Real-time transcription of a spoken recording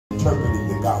interpreting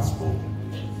the gospel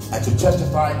and to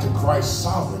testify to Christ's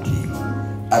sovereignty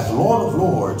as Lord of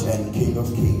Lords and King of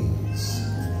Kings.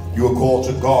 You are called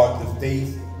to guard the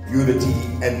faith, unity,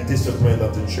 and discipline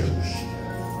of the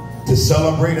church, to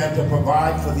celebrate and to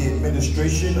provide for the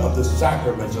administration of the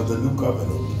sacraments of the new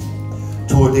covenant,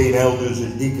 to ordain elders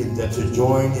and deacons, and to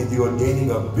join in the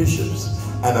ordaining of bishops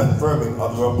and affirming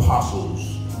of the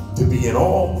apostles, to be in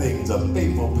all things a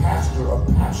faithful pastor of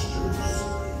pastors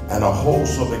and a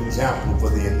wholesome example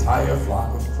for the entire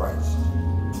flock of Christ.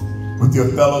 With your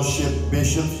fellowship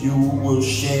bishops, you will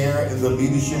share in the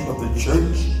leadership of the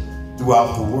church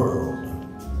throughout the world.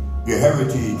 Your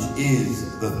heritage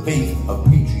is the faith of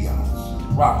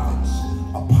patriarchs, prophets,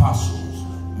 apostles,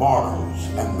 martyrs,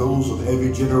 and those of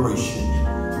every generation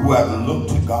who have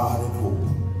looked to God in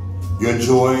hope. Your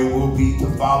joy will be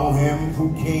to follow him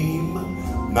who came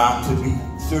not to be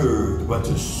served, but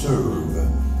to serve,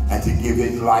 and to give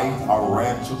his life a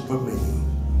ransom for many.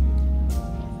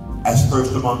 As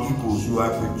first among equals, you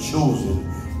have been chosen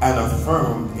and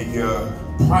affirmed in your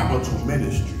primal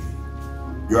ministry.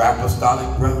 Your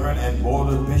apostolic brethren and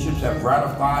board of bishops have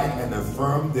ratified and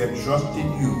affirmed their trust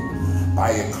in you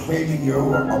by acclaiming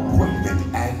your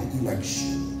appointment and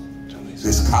election.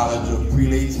 This college of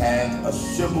prelates has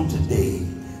assembled today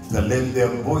to lend their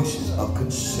voices of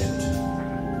consent.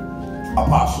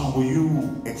 Apostle, will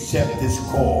you accept this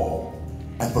call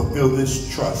and fulfill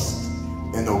this trust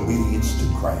in obedience to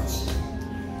Christ?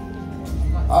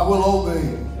 I will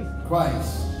obey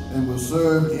Christ and will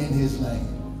serve in his name.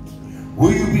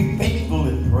 Will you be faithful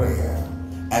in prayer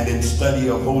and in study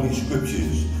of Holy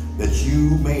Scriptures, that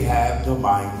you may have the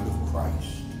mind of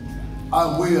Christ?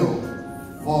 I will,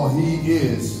 for he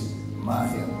is my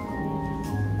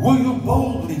help. Will you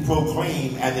boldly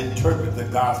proclaim and interpret the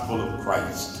gospel of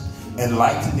Christ,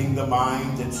 enlightening the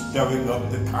minds and stirring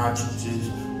up the consciences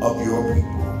of your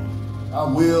people? I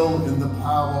will, in the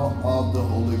power of the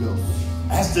Holy Ghost.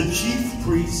 As the chief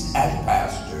priest and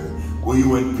pastor, will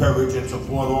you encourage and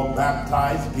support all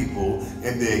baptized people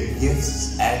in their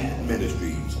gifts and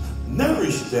ministries?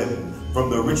 Nourish them from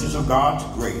the riches of God's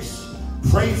grace.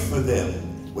 Pray for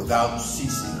them without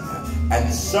ceasing,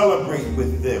 and celebrate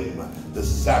with them the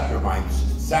sacraments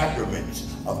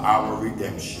of our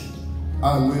redemption.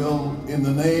 I will, in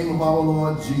the name of our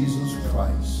Lord Jesus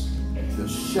Christ, the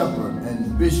shepherd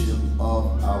and bishop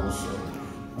of our soul.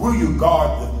 Will you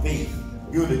guard the faith,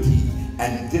 unity,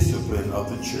 and discipline of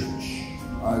the church?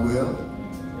 I will.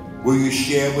 Will you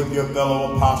share with your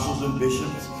fellow apostles and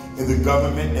bishops in the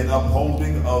government and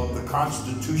upholding of the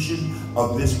constitution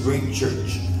of this great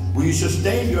church? Will you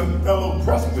sustain your fellow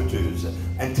presbyters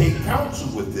and take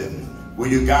counsel with them? Will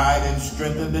you guide and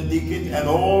strengthen the deacons and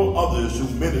all others who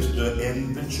minister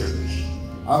in the church?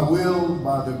 I will,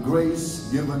 by the grace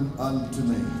given unto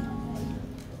me.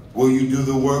 Will you do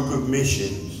the work of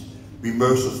missions, be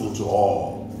merciful to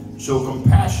all, show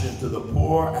compassion to the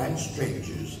poor and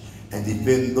strangers, and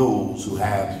defend those who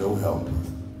have no help?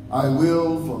 I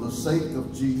will, for the sake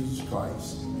of Jesus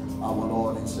Christ, our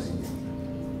Lord and Savior.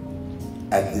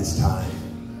 At this time,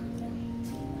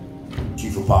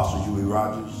 Chief Apostle Huie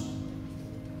Rogers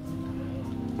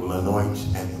will anoint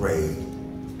and pray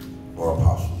for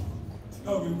Apostle.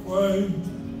 Shall we pray?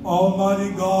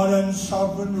 Almighty God and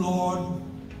sovereign Lord,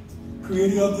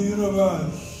 creator of the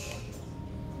universe,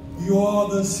 you are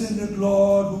the ascended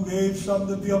Lord who gave some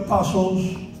to be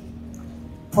apostles,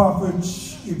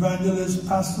 prophets, evangelists,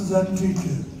 pastors, and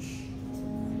teachers.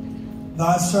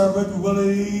 Thy servant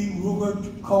Willie E,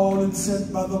 Rookard, called and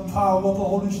sent by the power of the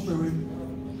Holy Spirit.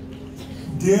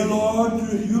 Dear Lord,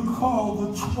 you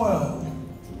called the 12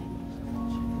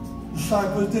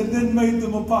 disciples that then made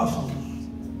them apostles.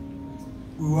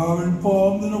 We were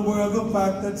informed and aware of the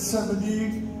fact that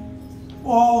 70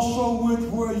 also went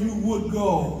where you would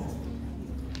go.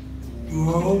 You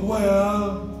are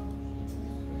aware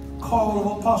call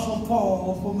of Apostle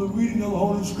Paul from the reading of the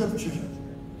Holy Scripture.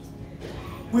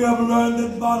 We have learned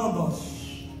that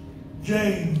Barnabas,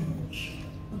 James,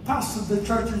 the pastors of the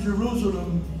church in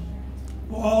Jerusalem,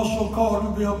 were also called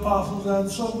to be apostles,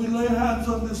 and so we lay hands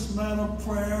on this man of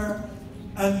prayer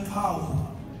and power,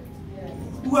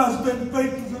 who has been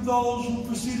faithful to those who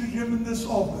preceded him in this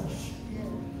office.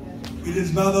 It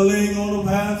is by the laying on of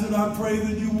hands that I pray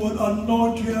that you would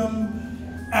anoint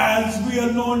him as we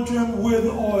anoint him with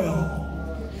oil.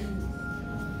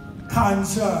 Kind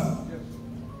sir,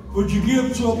 would you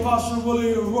give to Apostle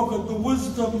Willie Rookard the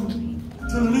wisdom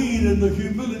to lead and the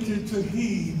humility to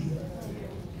heed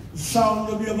the sound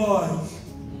of your voice?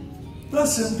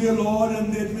 Bless him, dear Lord,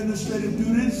 in the administrative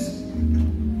duties,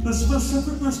 the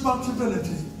specific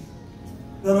responsibilities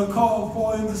that are called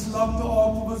for in this love to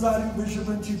all Presiding Bishop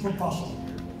and Chief Apostle.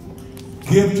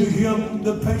 Give to him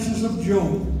the patience of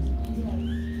Job,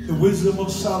 the wisdom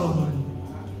of Solomon,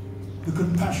 the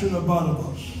compassion of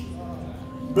Barnabas.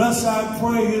 Bless, I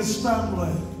pray, his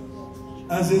family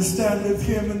as they stand with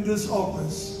him in this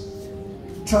office.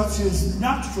 Touch his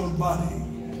natural body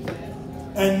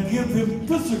and give him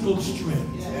physical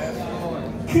strength.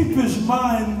 Keep his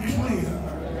mind clear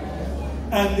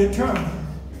and determined.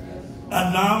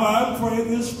 And now I pray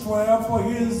this prayer for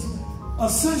his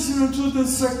ascension into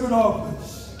this sacred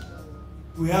office.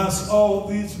 We ask all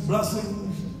these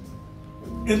blessings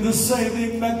in the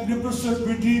saving, magnificent,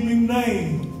 redeeming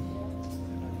name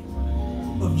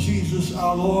of Jesus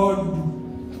our Lord.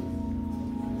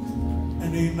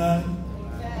 And amen.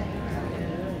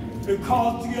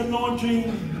 Because the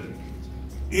anointing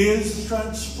is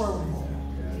transferable.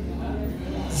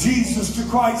 Jesus the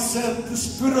Christ said, the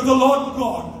Spirit of the Lord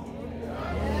God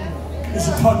is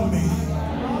upon me,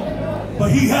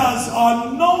 but he has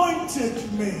anointed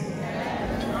me.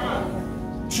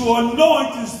 To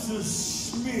anoint is to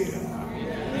smear,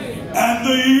 and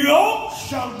the yoke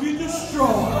shall be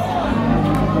destroyed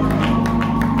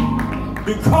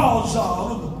because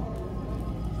of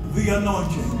the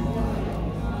anointing.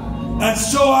 And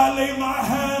so I lay my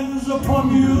hands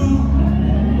upon you,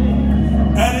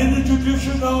 and in the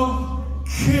tradition of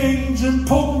kings and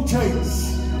potentates,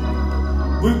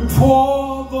 we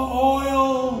pour the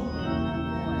oil,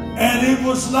 and it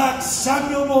was like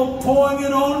Samuel pouring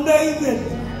it on David.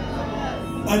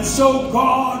 And so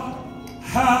God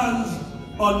has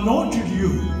anointed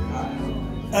you.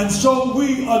 And so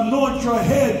we anoint your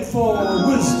head for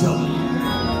wisdom,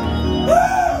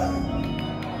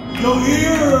 your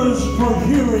ears for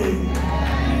hearing,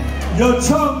 your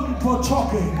tongue for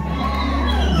talking,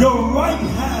 your right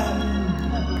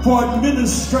hand for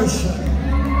administration,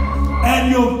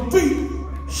 and your feet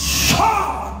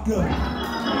shod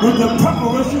with the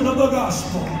preparation of the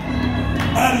gospel.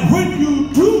 And when you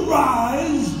do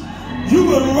rise, you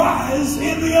will rise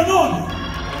in the anointing.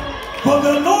 For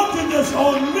the anointing that's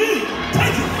on me,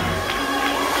 take it.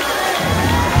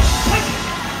 Take it.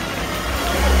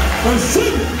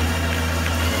 Receive it.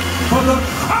 From the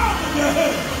crown of your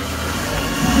head,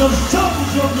 the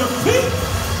soles of your feet,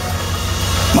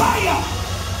 fire,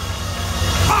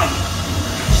 fire,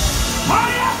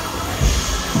 fire.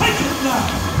 Take it now.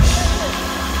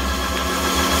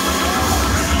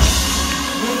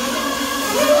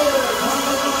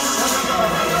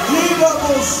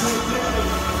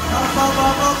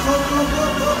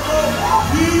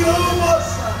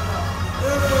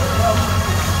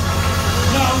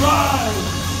 Now rise.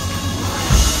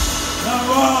 Now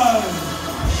rise.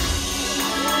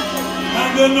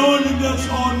 And the anointing that's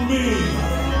on me,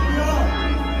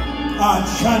 I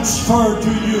transfer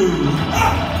to you.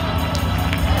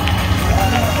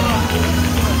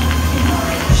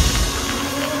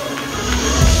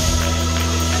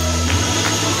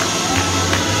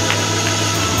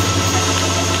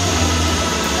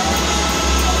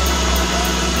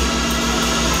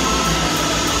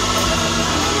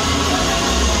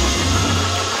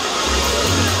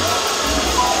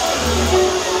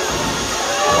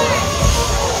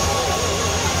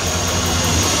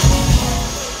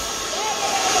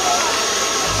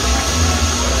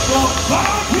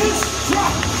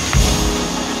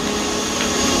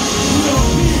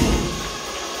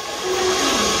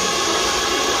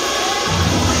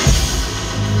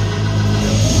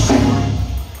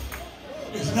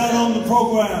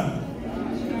 Program,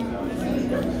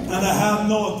 and I have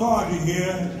no authority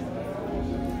here,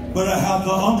 but I have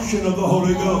the unction of the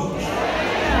Holy Ghost.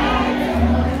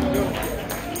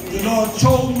 The Lord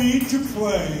told me to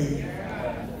pray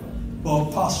for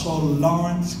Apostle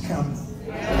Lawrence Campbell,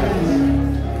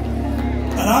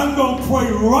 and I'm going to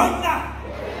pray right now.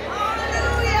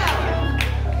 Hallelujah!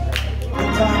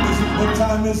 What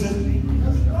time is it?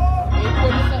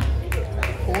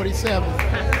 47.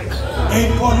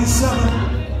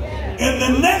 8:47. In the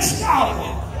next hour,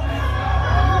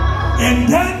 in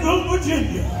Danville,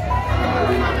 Virginia,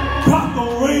 God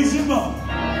will raise him up.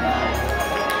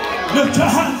 Lift your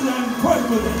hands and pray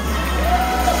with him.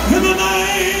 In the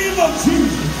name of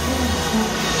Jesus,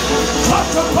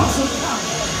 touch Apostle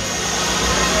Campbell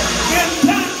in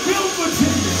Danville,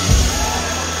 Virginia.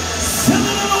 Send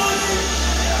an anointing,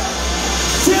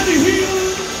 send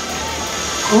healing,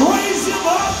 raise him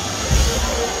up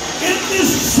in this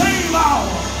same hour.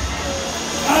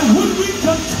 And when we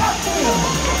contact him,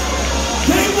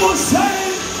 they will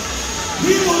say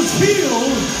he was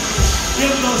healed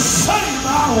in the same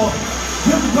hour.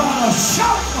 Give God a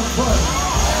shout of praise.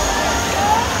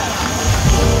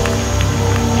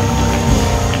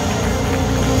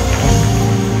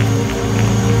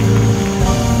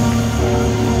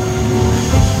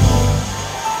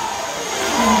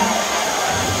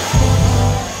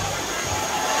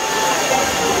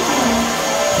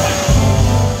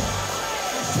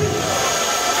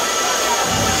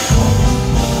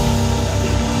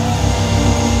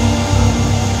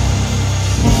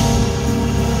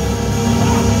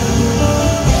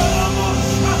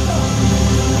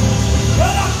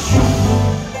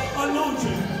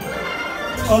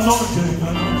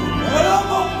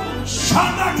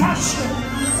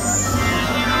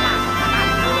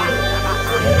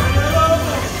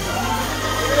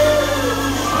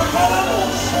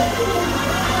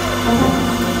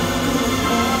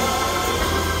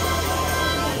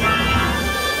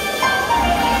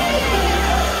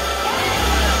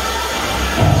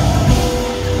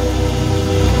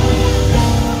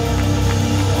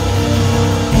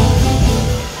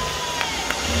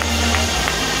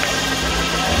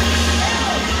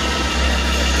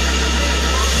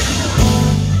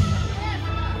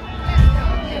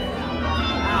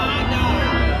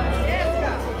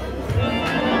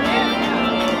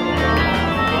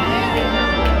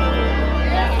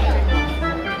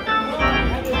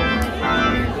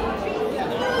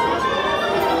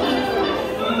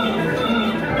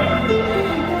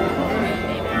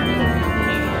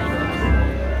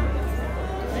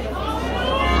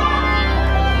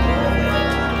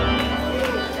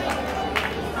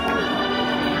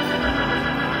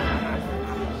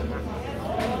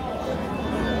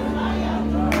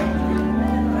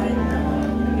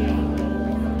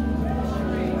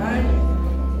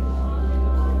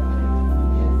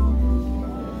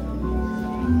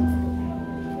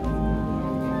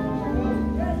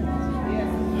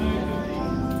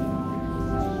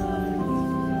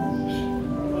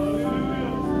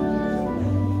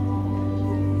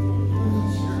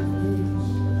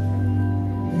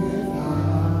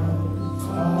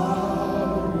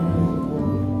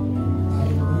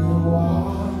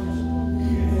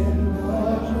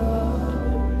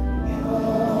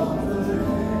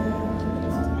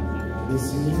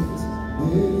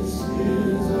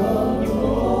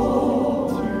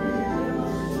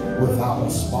 without a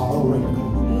spot or wrinkle.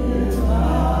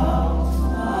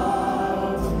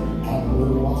 And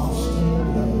we're washed in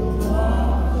the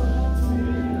blood.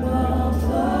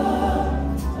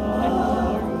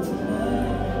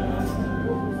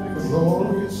 The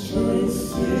glorious church,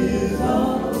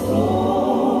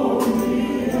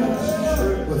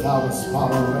 without a spot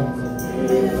or wrinkle.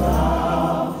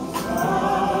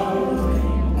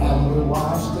 And we're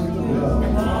washed in the blood.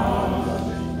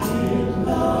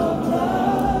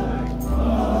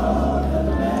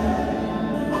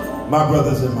 My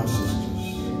brothers and my sisters,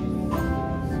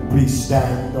 please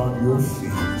stand on your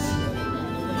feet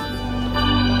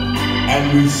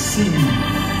and receive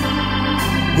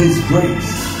His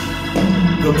grace,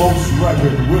 the Most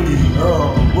Reverend Willie E.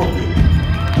 Rookard,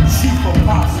 Chief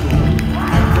Apostle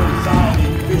and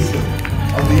Presiding Bishop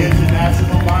of the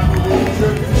International Bible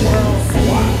Church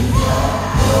worldwide.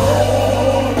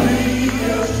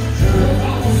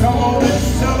 Come on, let's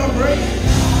celebrate.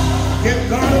 Give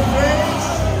God a praise.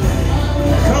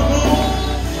 Come on.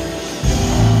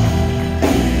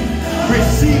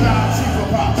 Receive our Chief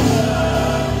Apostle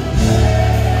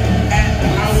and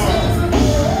our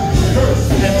first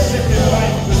and second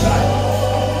vice presider.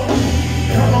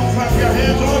 Come on, clap your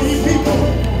hands, all ye people.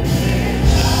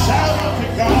 Shout out to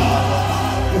God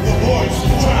with the voice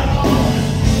of triumph.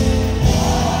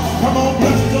 Come on,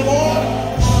 bless the Lord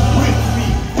with me.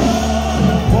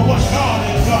 For what God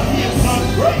has done, He has done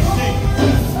great things,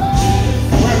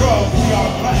 whereof we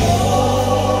are glad.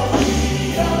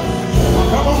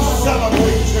 Come on,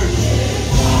 celebrate, church.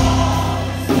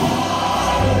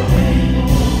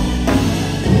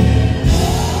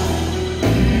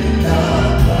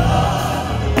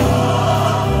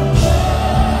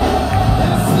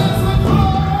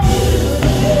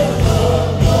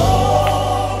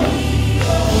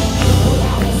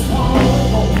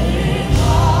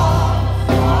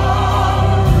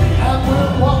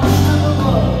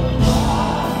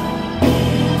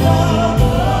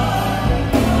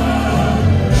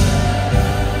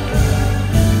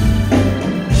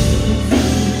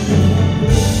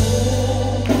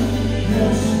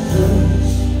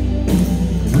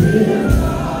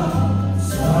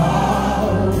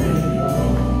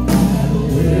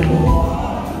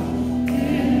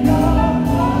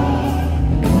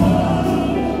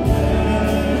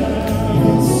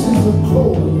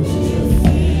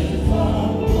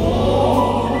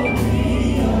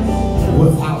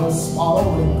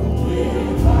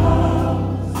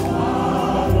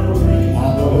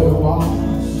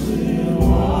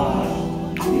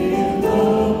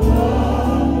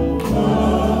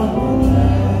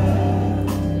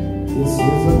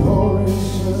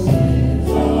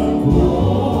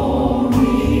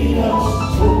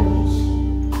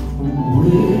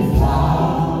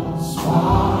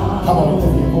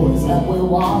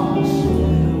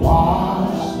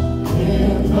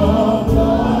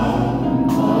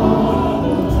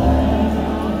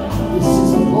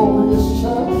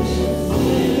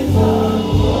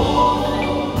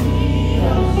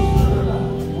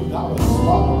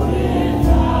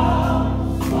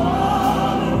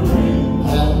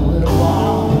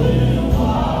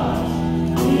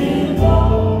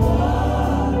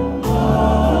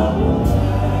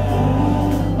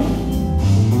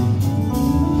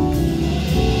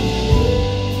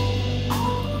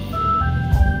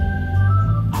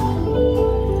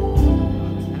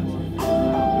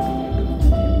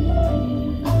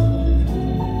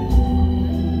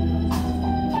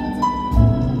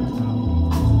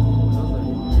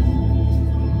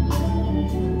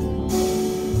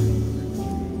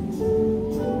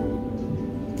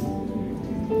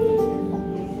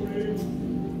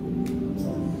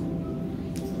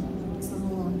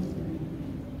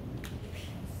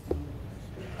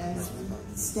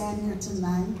 Stand here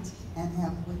tonight and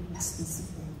have witnessed this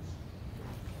occasion.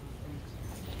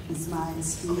 It's my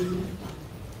esteemed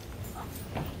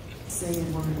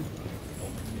saying word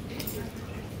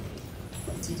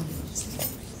to the first.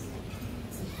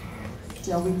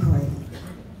 Shall we pray?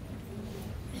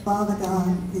 Father God,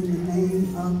 in the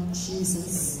name of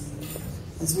Jesus,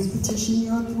 as we petition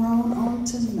your throne on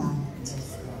tonight,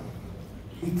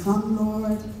 we come,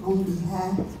 Lord, on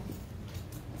behalf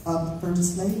of the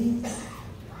First Lady,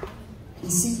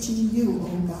 beseeching you,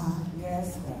 oh God,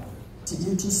 yes, God, to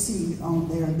intercede on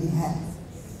their behalf.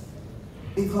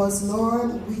 Because,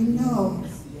 Lord, we know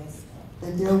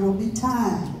that there will be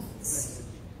times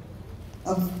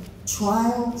of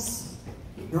trials.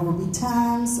 There will be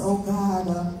times, oh God,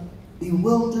 of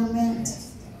bewilderment.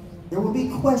 There will be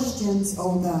questions,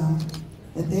 oh God,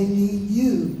 that they need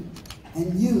you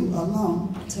and you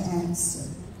alone to answer.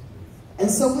 And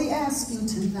so we ask you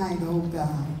tonight, oh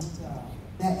God,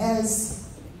 that as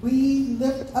we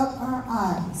lift up our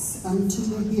eyes unto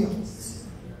the hills,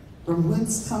 from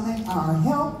whence cometh our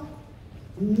help,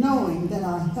 knowing that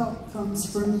our help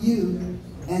comes from you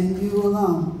and you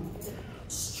alone.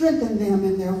 Strengthen them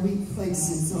in their weak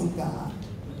places, O God.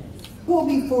 Go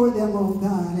before them, O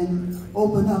God, and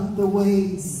open up the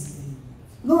ways.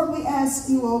 Lord, we ask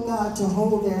you, O God, to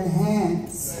hold their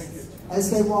hands as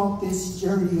they walk this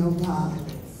journey, O God,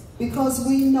 because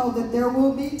we know that there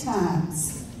will be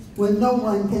times when no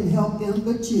one can help them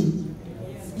but you.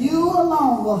 You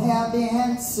alone will have the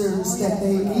answers that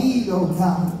they need, O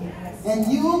God.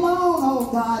 And you alone, O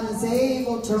God, is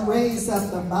able to raise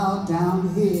up the bowed down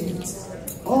heads.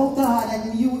 O God,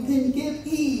 and you can give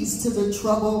ease to the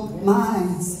troubled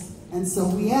minds. And so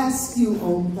we ask you,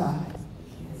 O God,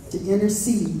 to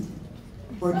intercede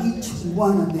for each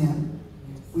one of them.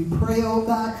 We pray, O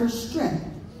God, for strength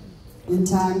in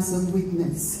times of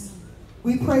weakness.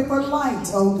 We pray for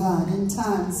light, O God, in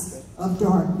times of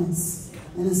darkness.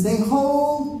 And as they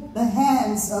hold the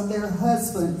hands of their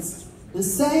husbands, the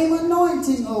same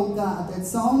anointing, O God,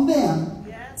 that's on them,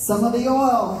 some of the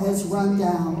oil has run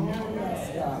down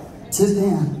to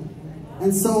them.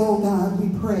 And so, O God,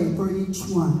 we pray for each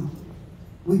one.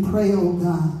 We pray, O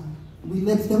God, we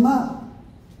lift them up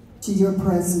to your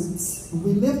presence.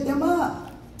 We lift them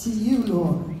up to you,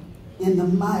 Lord, in the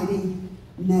mighty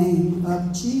name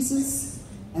of Jesus.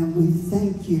 And we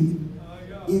thank you.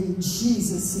 In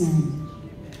Jesus' name,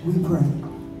 we pray.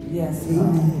 Yes,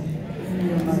 amen. In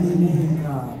your mighty name,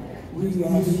 God, we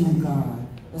ask you, God,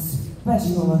 a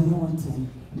special anointing,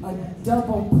 a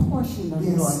double portion of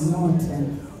your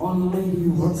anointing on Lady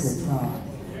Rookard, God,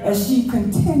 as she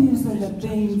continues in the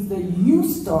things that you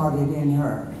started in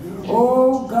her.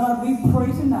 Oh, God, we pray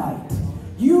tonight.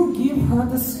 You give her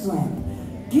the strength.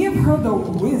 Give her the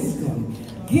wisdom.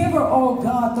 Give her, oh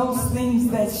God, those things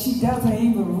that she doesn't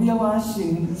even realize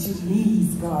she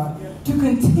needs, God, to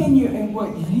continue in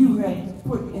what you have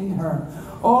put in her.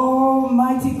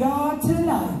 Almighty God,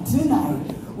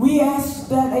 tonight, we ask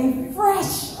that a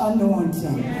fresh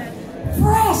anointing,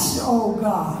 fresh, oh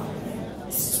God,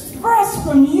 fresh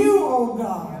from you,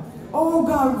 oh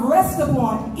God, rest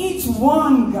upon each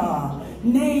one, God,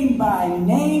 name by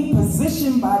name,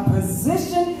 position by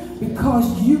position,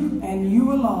 because you and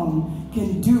you alone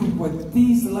can do what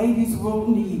these ladies will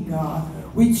need, God.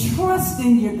 We trust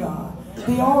in you, God.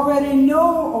 They already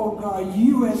know, oh God,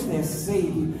 you as their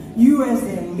Savior, you as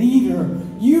their leader,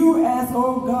 you as,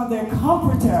 oh God, their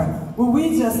comforter. Well,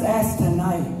 we just ask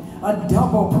tonight a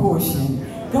double portion.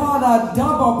 God, a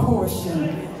double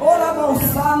portion. Oh,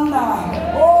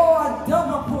 a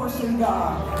double portion,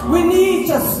 God. We need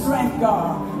your strength,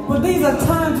 God. But these are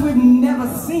times we've never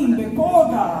seen before,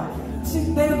 God.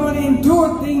 They're going to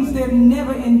endure things they've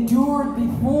never endured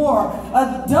before.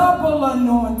 A double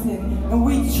anointing. And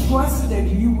we trust that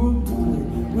you will do it.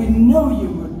 We know you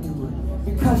will do it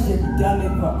because you've done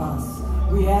it for us.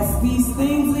 We ask these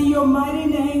things in your mighty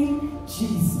name,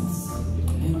 Jesus.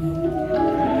 Amen.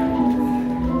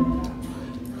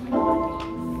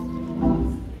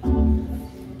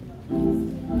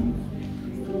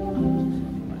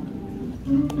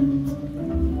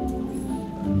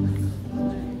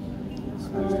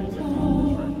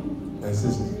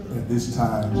 At this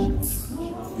time,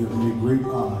 give me a great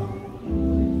honor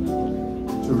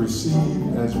to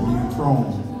receive as we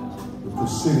enthrone the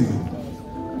Presidium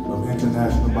of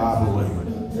International Bible Way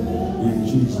in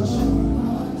Jesus' name.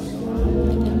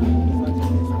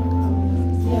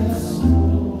 Yes.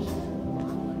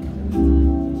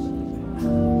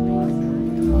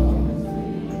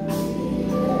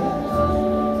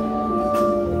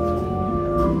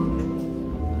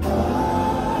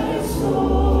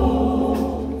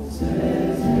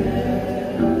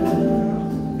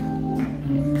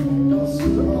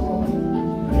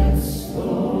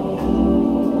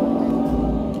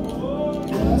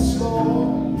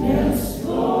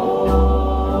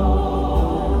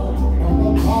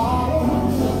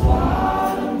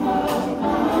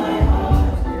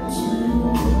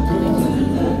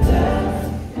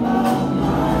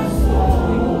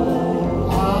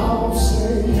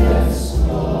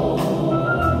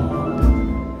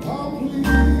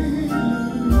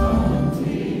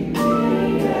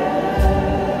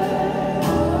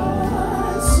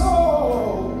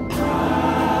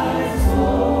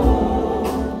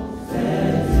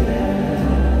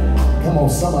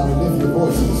 Somebody lift your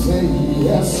voice and say,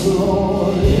 yes,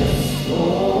 Lord. Yes,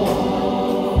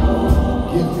 Lord.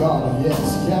 Give God a yes.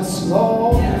 Yes,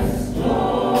 Lord. Yes,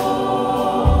 Lord.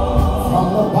 From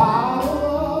the bottom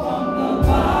of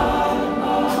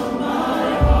my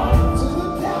heart to the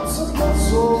depths of my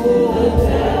soul. To the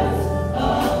depths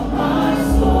of my soul.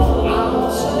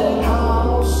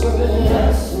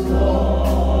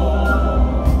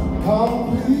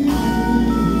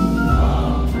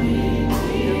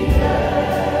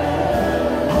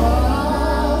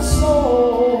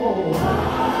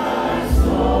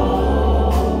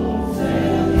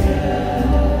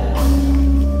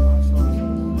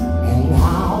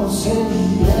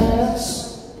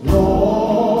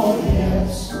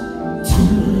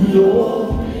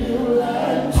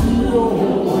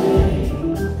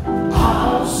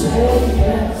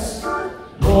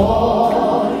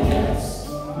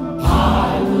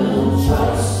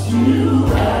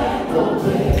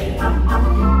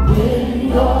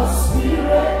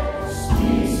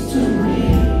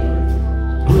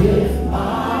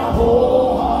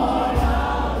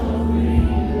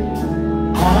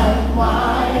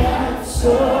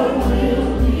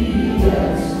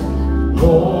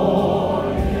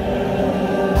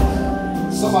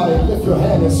 somebody lift your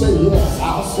hand and say, yes,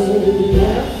 I'll sing it in the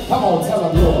air. Come on, tell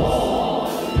them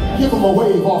yours. Give them a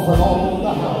wave offering all over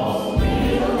the house.